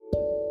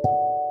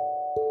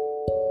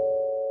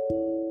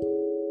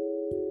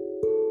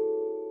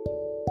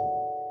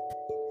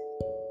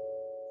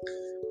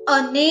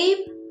A name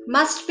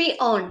must be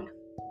earned.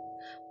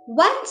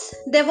 Once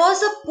there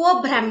was a poor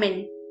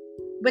Brahmin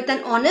with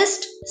an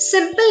honest,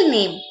 simple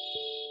name.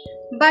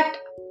 But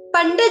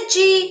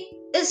Panditji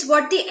is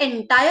what the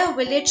entire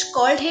village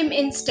called him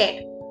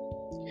instead.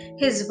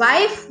 His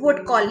wife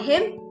would call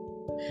him,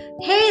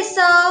 "Hey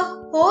sir,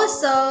 ho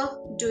sir,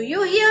 do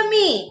you hear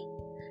me?"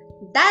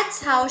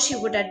 That's how she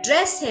would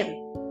address him,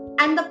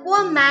 and the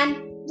poor man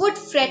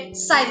would fret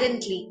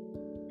silently.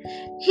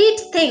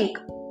 He'd think,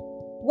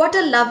 "What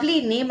a lovely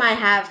name I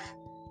have,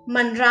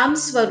 Manram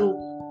Swaroop.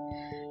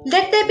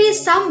 Let there be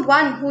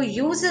someone who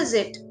uses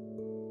it.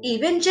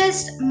 Even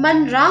just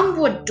Manram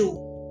would do.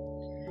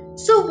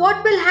 So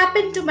what will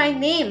happen to my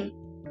name?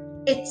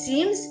 It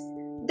seems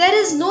there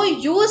is no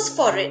use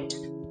for it."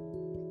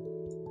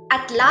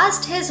 At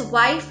last his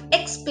wife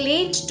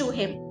explained to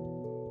him,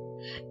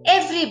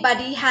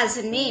 "Everybody has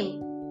a name,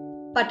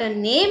 but a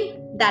name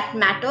that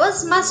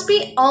matters must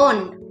be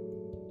earned.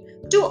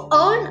 To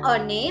earn a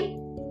name,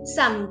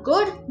 some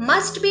good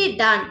must be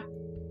done.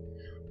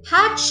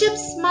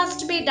 Hardships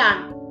must be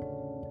done.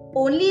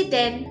 Only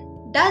then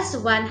does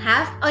one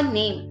have a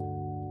name."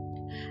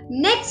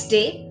 Next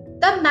day,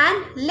 the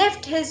man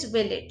left his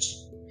village,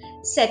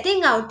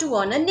 setting out to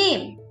earn a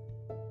name.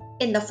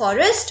 In the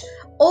forest,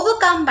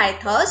 overcome by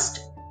thirst,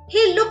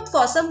 he looked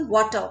for some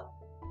water.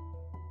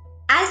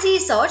 As he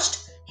searched,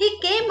 he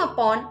came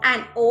upon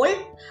an old,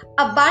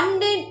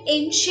 abandoned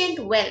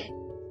ancient well.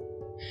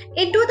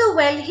 Into the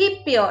well he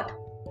peered.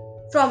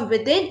 From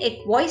within it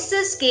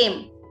voices came.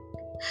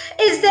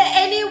 "Is there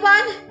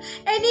anyone,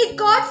 any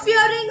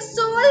God-fearing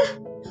soul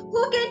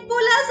who can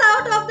pull us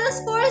out of this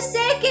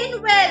forsaken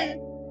well?"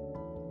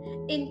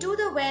 Into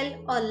the well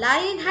a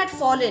lion had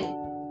fallen.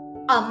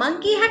 A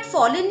monkey had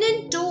fallen in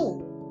too.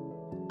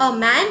 A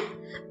man,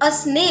 a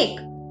snake,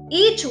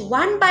 each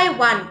one by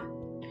one.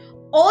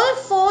 All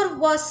four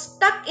were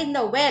stuck in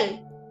the well,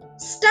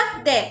 stuck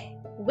there,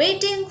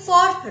 waiting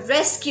for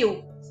rescue.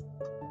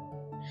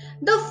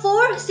 The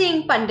four,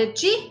 seeing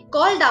Panditji,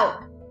 called out,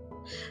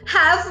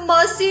 "Have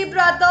mercy,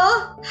 brother,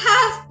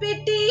 have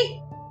pity.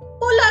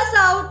 Pull us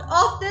out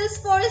of this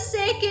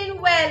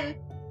forsaken well."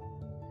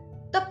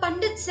 The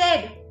Pandit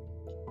said,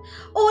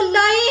 "Oh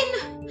lion,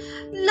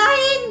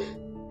 lion,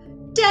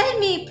 tell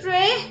me,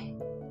 pray,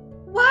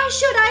 why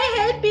should I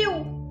help you?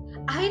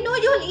 I know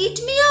you'll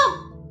eat me up."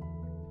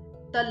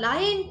 The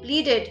lion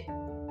pleaded,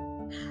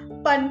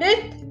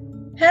 "Pandit,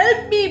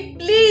 help me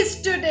please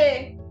today,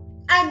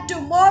 and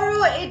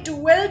tomorrow it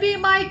will be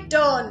my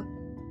turn."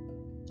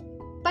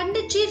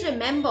 Panditji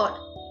remembered,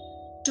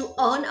 to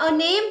earn a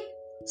name,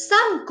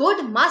 some good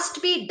must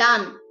be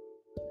done.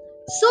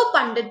 So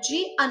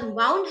Panditji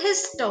unwound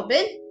his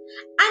turban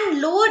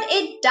and lowered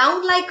it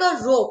down like a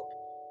rope.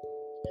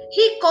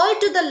 He called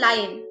to the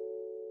lion,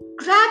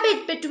 "Grab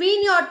it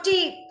between your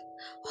teeth.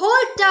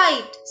 Hold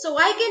tight so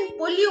I can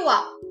pull you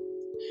up."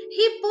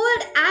 He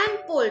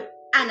pulled,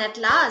 and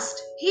at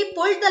last he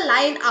pulled the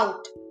lion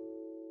out.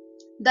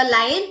 The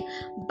lion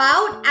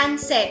bowed and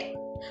said,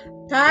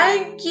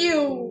 "Thank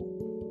you,"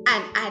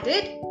 and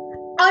added,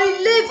 "I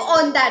live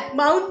on that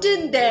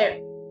mountain there.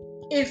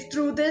 If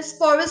through this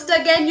forest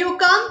again you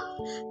come,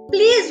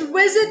 please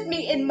visit me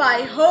in my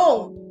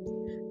home.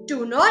 Do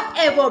not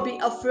ever be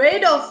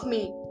afraid of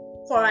me,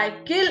 for I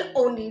kill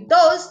only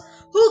those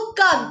who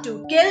come to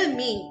kill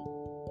me."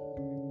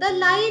 The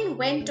lion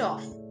went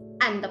off,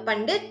 and the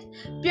Pandit,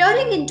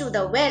 peering into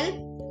the well,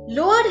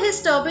 lowered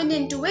his turban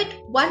into it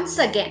once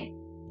again.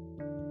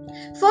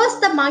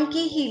 First the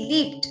monkey he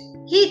leaped,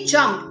 he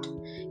jumped,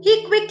 he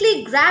quickly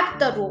grabbed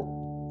the rope,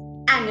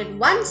 and in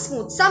one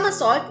smooth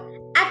somersault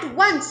at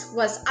once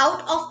was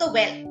out of the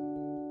well.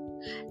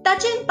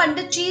 Touching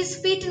Panditji's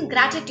feet in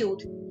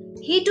gratitude,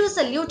 he too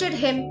saluted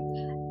him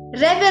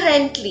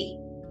reverently,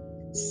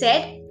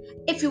 said,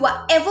 "If you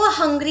are ever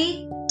hungry,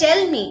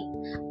 tell me.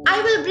 I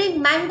will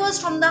bring mangoes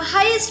from the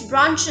highest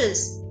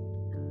branches.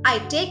 I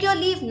take your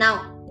leave now."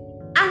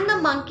 And the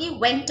monkey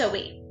went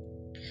away.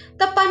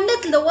 The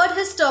Pandit lowered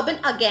his turban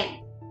again.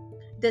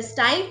 This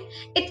time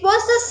it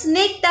was the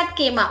snake that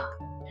came up,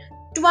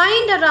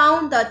 twined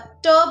around the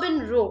turban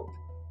rope.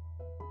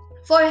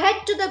 Forehead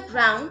to the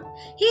ground,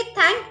 he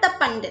thanked the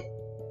Pandit.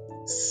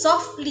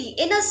 Softly,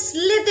 in a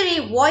slithery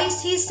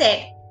voice, he said,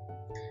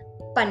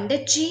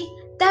 "Panditji,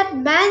 that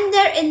man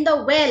there in the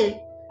well,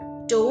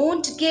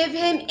 don't give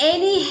him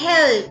any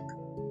help."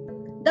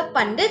 The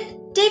Pandit,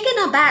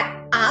 taken aback,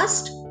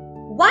 asked,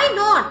 "Why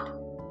not?"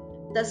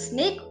 The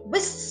snake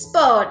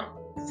whispered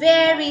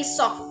very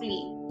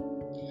softly,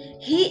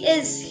 "He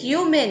is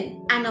human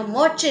and a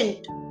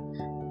merchant.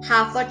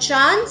 Half a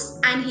chance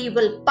and he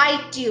will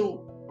bite you.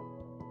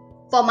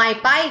 For my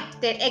bite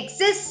there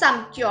exists some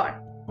cure,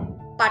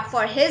 but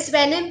for his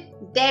venom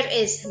there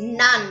is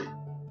none."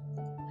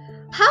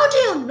 "How do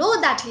you know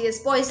that he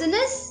is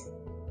poisonous?"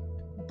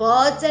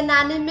 "Birds and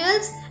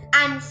animals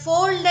and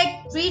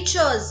four-legged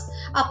creatures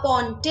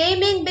upon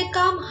taming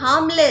become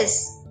harmless.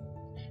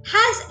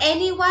 Has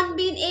anyone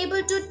been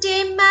able to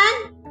tame man?"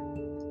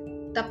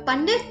 The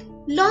Pandit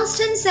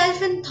lost himself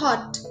in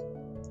thought.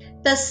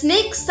 The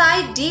snake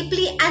sighed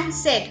deeply and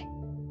said,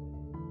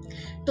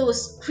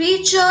 Those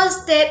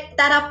creatures that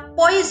are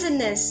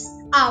poisonous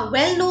are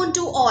well known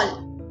to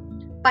all.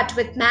 But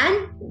with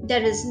man,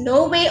 there is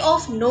no way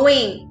of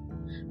knowing.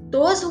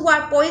 Those who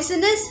are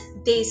poisonous,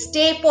 they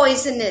stay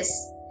poisonous.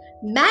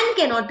 Man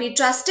cannot be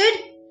trusted.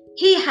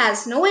 He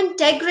has no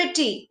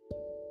integrity.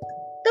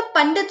 The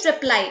Pandit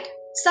replied,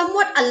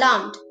 somewhat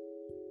alarmed.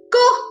 Go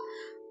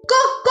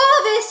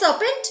away,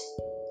 serpent.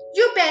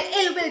 You bear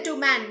ill will to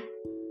man.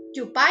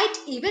 You bite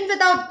even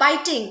without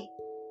biting.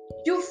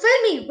 You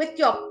fill me with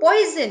your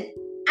poison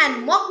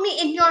and mock me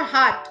in your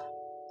heart.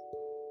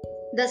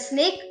 The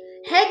snake,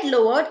 head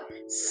lowered,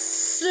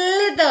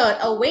 slithered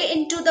away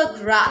into the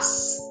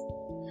grass.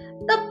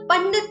 The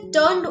Pandit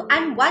turned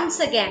and once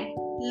again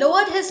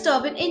lowered his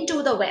turban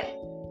into the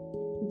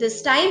well.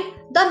 This time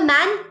the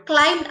man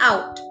climbed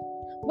out.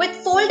 With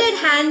folded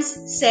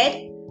hands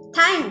said,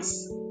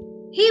 thanks.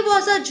 He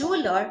was a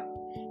jeweler,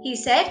 he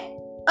said,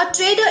 a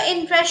trader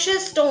in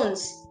precious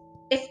stones.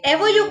 If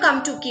ever you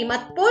come to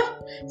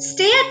Kimatpur,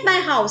 stay at my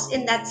house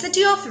in that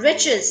city of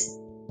riches.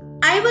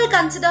 I will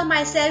consider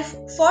myself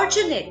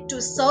fortunate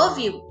to serve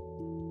you.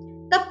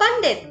 The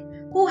Pandit,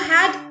 who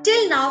had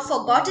till now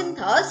forgotten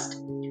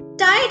thirst,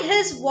 tied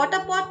his water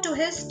pot to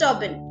his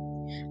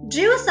turban,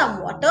 drew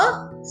some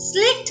water,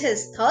 slaked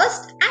his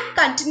thirst, and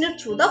continued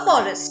through the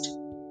forest.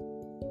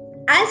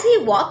 As he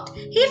walked,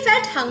 he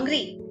felt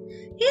hungry.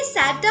 He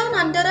sat down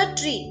under a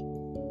tree.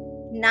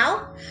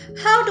 Now,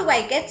 how do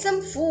I get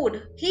some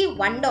food? He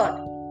wondered.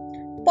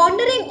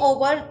 Pondering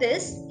over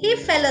this, he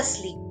fell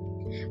asleep.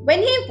 When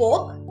he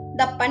woke,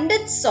 the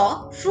Pandit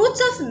saw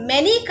fruits of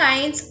many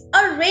kinds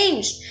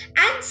arranged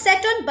and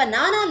set on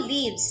banana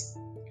leaves.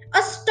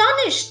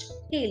 Astonished,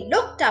 he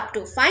looked up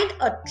to find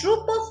a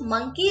troop of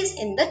monkeys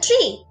in the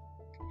tree.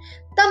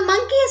 The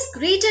monkeys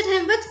greeted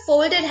him with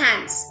folded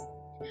hands.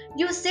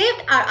 You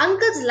saved our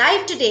uncle's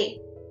life today.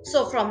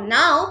 So from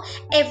now,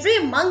 every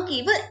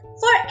monkey will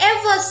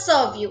forever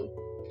serve you.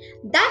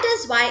 That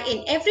is why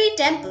in every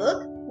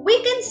temple,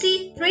 we can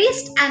see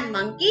priest and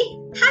monkey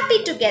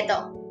happy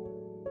together.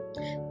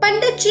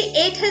 Panditji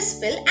ate his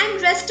fill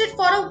and rested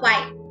for a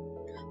while.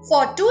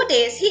 For 2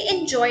 days he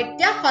enjoyed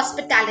their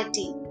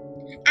hospitality,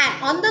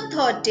 and on the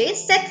 3rd day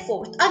set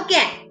forth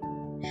again.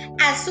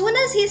 As soon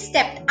as he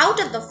stepped out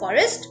of the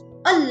forest,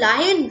 a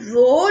lion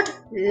roared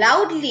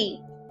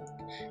loudly.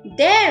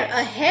 There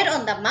ahead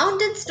on the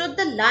mountain stood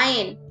the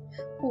lion,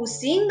 who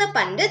seeing the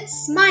Pandit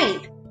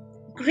smiled,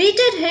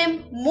 greeted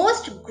him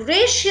most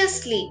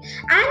graciously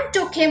and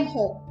took him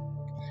home.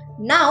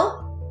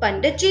 Now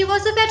Panditji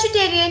was a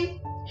vegetarian.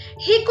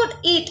 He could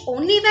eat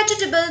only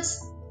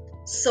vegetables.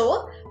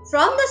 So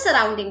from the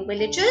surrounding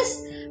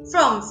villages,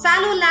 from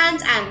fallow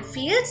lands and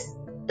fields,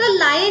 the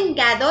lion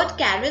gathered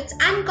carrots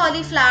and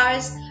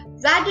cauliflowers,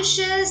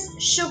 radishes,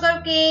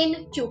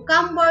 sugarcane,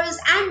 cucumbers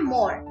and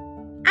more,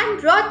 and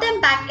brought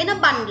them back in a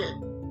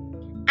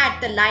bundle.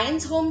 At the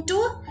lion's home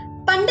too,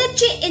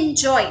 Panditji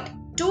enjoyed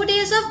 2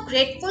 days of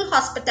grateful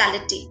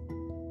hospitality.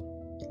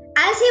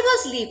 As he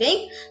was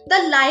leaving,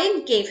 the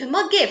lion gave him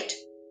a gift.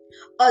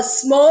 A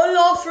small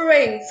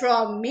offering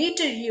from me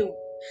to you.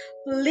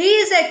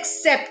 Please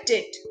accept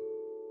it.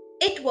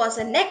 It was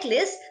a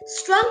necklace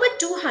strung with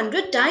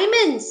 200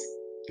 diamonds.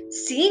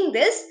 Seeing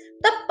this,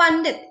 the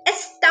Pandit,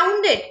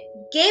 astounded,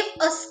 gave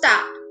a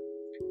start.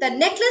 The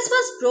necklace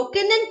was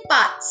broken in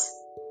parts.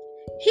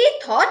 He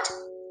thought,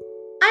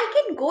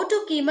 I can go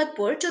to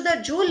Kimatpur to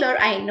the jeweler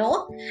I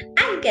know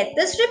and get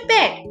this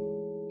repaired.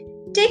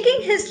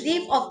 Taking his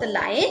leave of the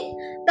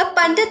lion, the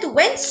Pandit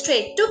went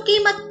straight to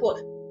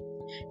Kimatpur.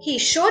 He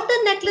showed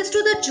the necklace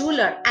to the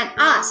jeweler and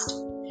asked,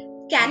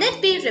 Can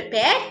it be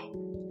repaired?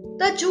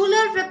 The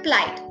jeweler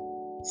replied,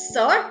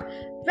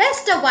 Sir,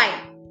 rest a while.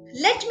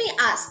 Let me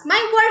ask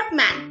my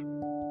workman.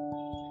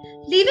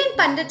 Leaving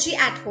Panditji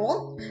at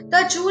home,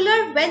 the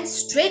jeweler went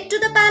straight to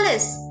the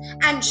palace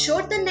and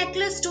showed the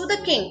necklace to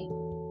the king.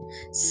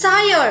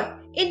 Sire,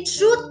 in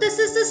truth this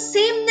is the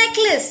same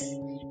necklace.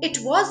 It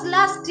was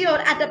last year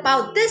at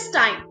about this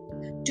time.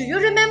 Do you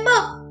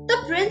remember?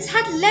 The prince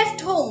had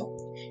left home,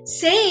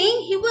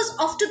 saying he was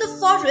off to the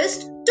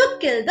forest to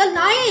kill the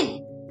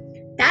lion.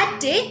 That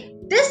day,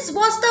 this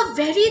was the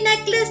very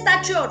necklace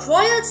that your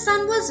royal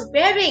son was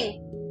wearing.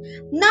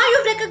 Now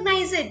you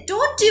recognize it,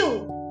 don't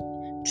you?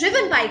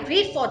 Driven by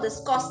greed for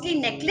this costly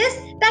necklace,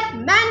 that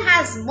man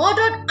has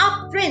murdered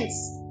our prince.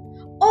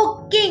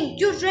 Oh king,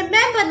 you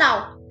remember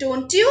now,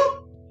 don't you?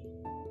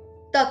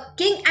 The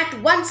king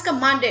at once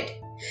commanded,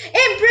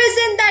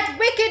 Imprison that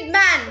wicked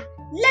man!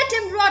 Let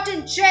him rot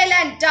in jail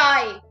and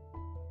die!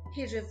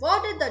 He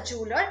rewarded the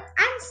jeweler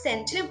and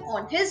sent him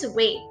on his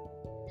way.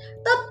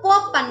 The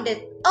poor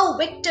Pandit, a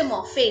victim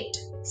of fate,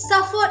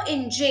 suffered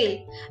in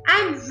jail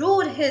and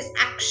rued his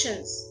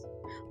actions.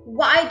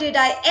 Why did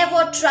I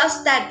ever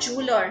trust that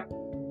jeweler?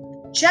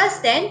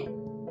 Just then,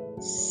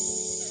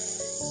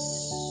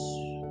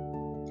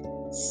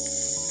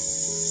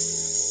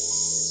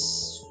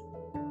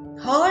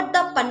 heard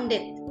the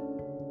Pandit.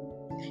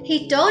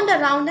 He turned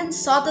around and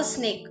saw the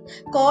snake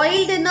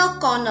coiled in a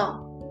corner.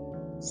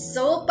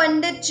 So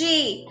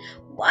Panditji,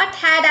 what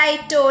had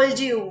I told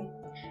you?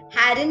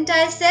 Hadn't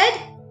I said,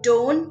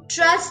 don't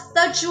trust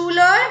the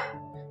jeweler?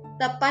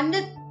 The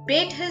Pandit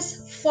beat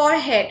his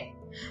forehead.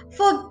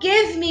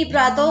 Forgive me,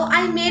 brother,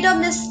 I made a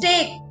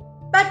mistake.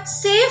 But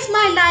save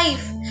my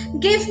life.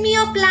 Give me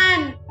a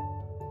plan.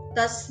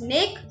 The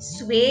snake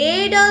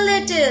swayed a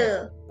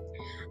little.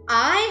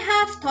 I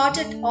have thought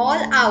it all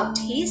out,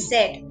 he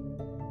said.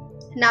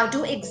 Now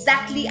do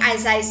exactly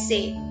as I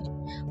say.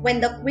 When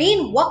the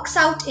queen walks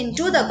out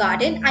into the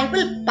garden, I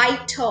will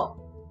bite her.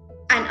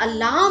 An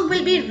alarm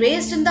will be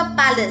raised in the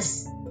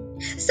palace.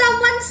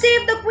 Someone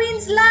save the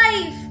queen's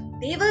life!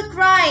 They will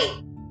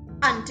cry.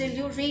 Until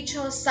you reach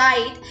her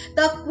side,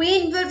 the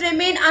queen will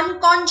remain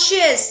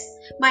unconscious.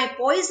 My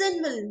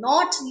poison will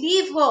not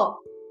leave her.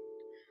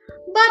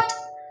 But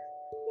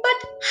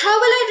how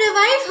will I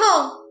revive her?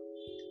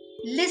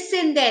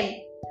 Listen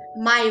then.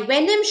 My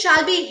venom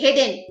shall be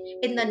hidden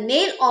in the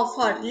nail of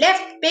her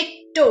left big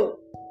toe.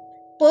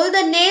 Pull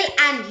the nail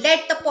and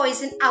let the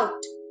poison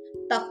out.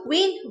 The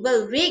queen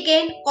will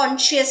regain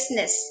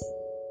consciousness.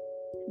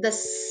 The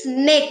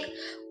snake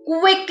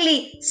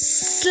quickly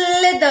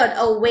slithered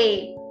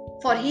away,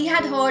 for he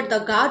had heard the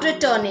guard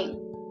returning.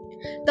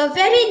 The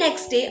very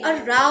next day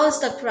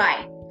aroused the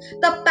cry.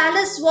 The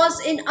palace was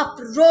in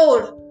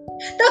uproar.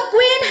 The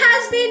queen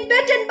has been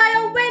bitten by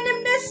a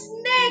venomous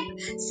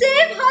snake.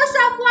 Save her,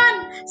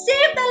 someone!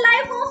 Save the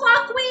life of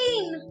our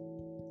queen!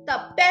 The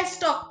best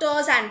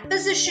doctors and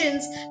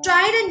physicians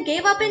tried and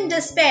gave up in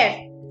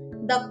despair.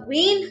 The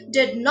queen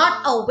did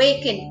not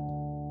awaken.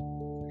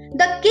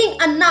 The king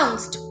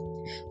announced,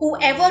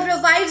 whoever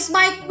revives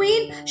my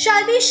queen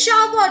shall be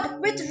showered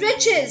with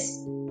riches.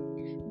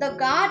 The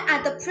guard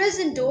at the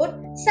prison door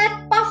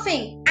sat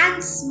puffing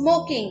and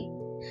smoking.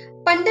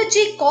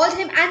 Panditji called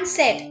him and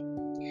said,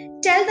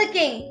 tell the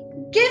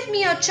king, give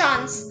me a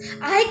chance.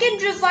 I can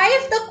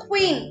revive the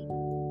queen.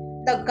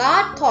 The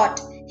guard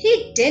thought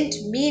he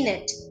didn't mean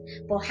it.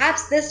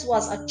 Perhaps this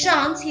was a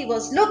chance he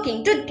was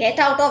looking to get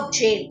out of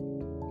jail.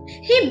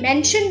 He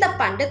mentioned the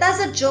Pandit as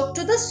a joke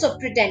to the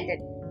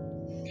superintendent.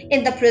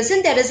 In the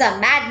prison there is a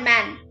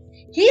madman.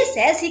 He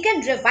says he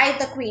can revive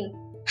the queen.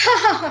 Ha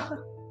ha ha!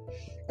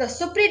 The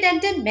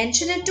superintendent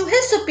mentioned it to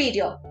his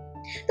superior.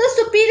 The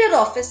superior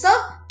officer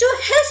to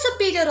his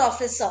superior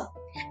officer.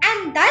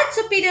 And that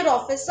superior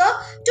officer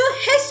to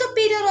his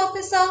superior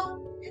officer.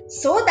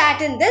 So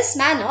that in this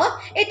manner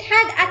it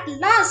had at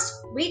last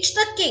reached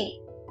the king.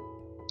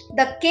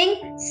 The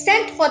king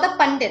sent for the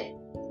Pandit.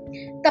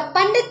 The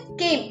Pandit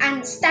came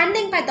and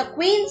standing by the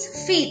queen's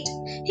feet,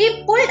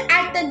 he pulled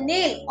at the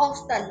nail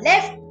of the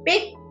left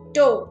big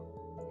toe,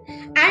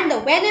 and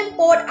the venom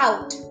poured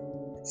out.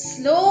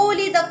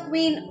 Slowly the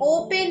queen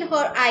opened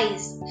her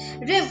eyes,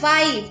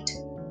 revived.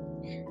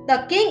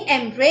 The king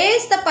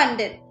embraced the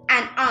Pandit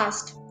and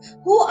asked,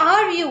 who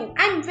are you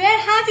and where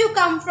have you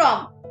come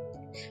from?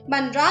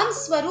 Manram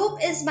Swarup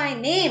is my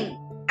name,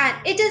 and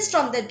it is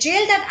from the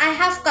jail that I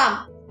have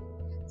come.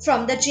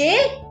 From the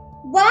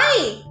jail?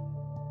 Why?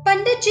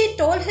 Panditji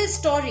told his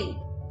story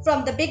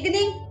from the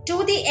beginning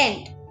to the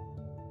end.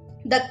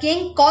 The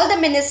king called the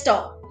minister.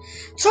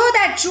 Throw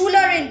that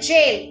jeweler in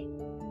jail.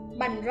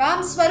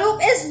 Manram Swarup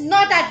is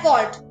not at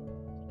fault.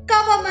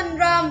 Cover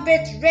Manram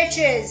with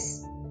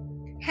riches.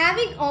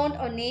 Having earned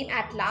a name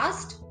at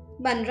last,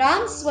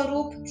 Manram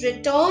Swarup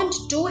returned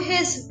to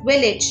his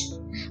village,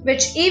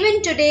 which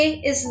even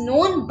today is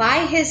known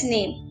by his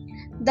name,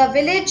 the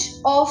village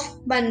of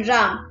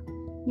Manram,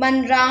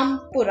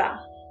 Manrampura.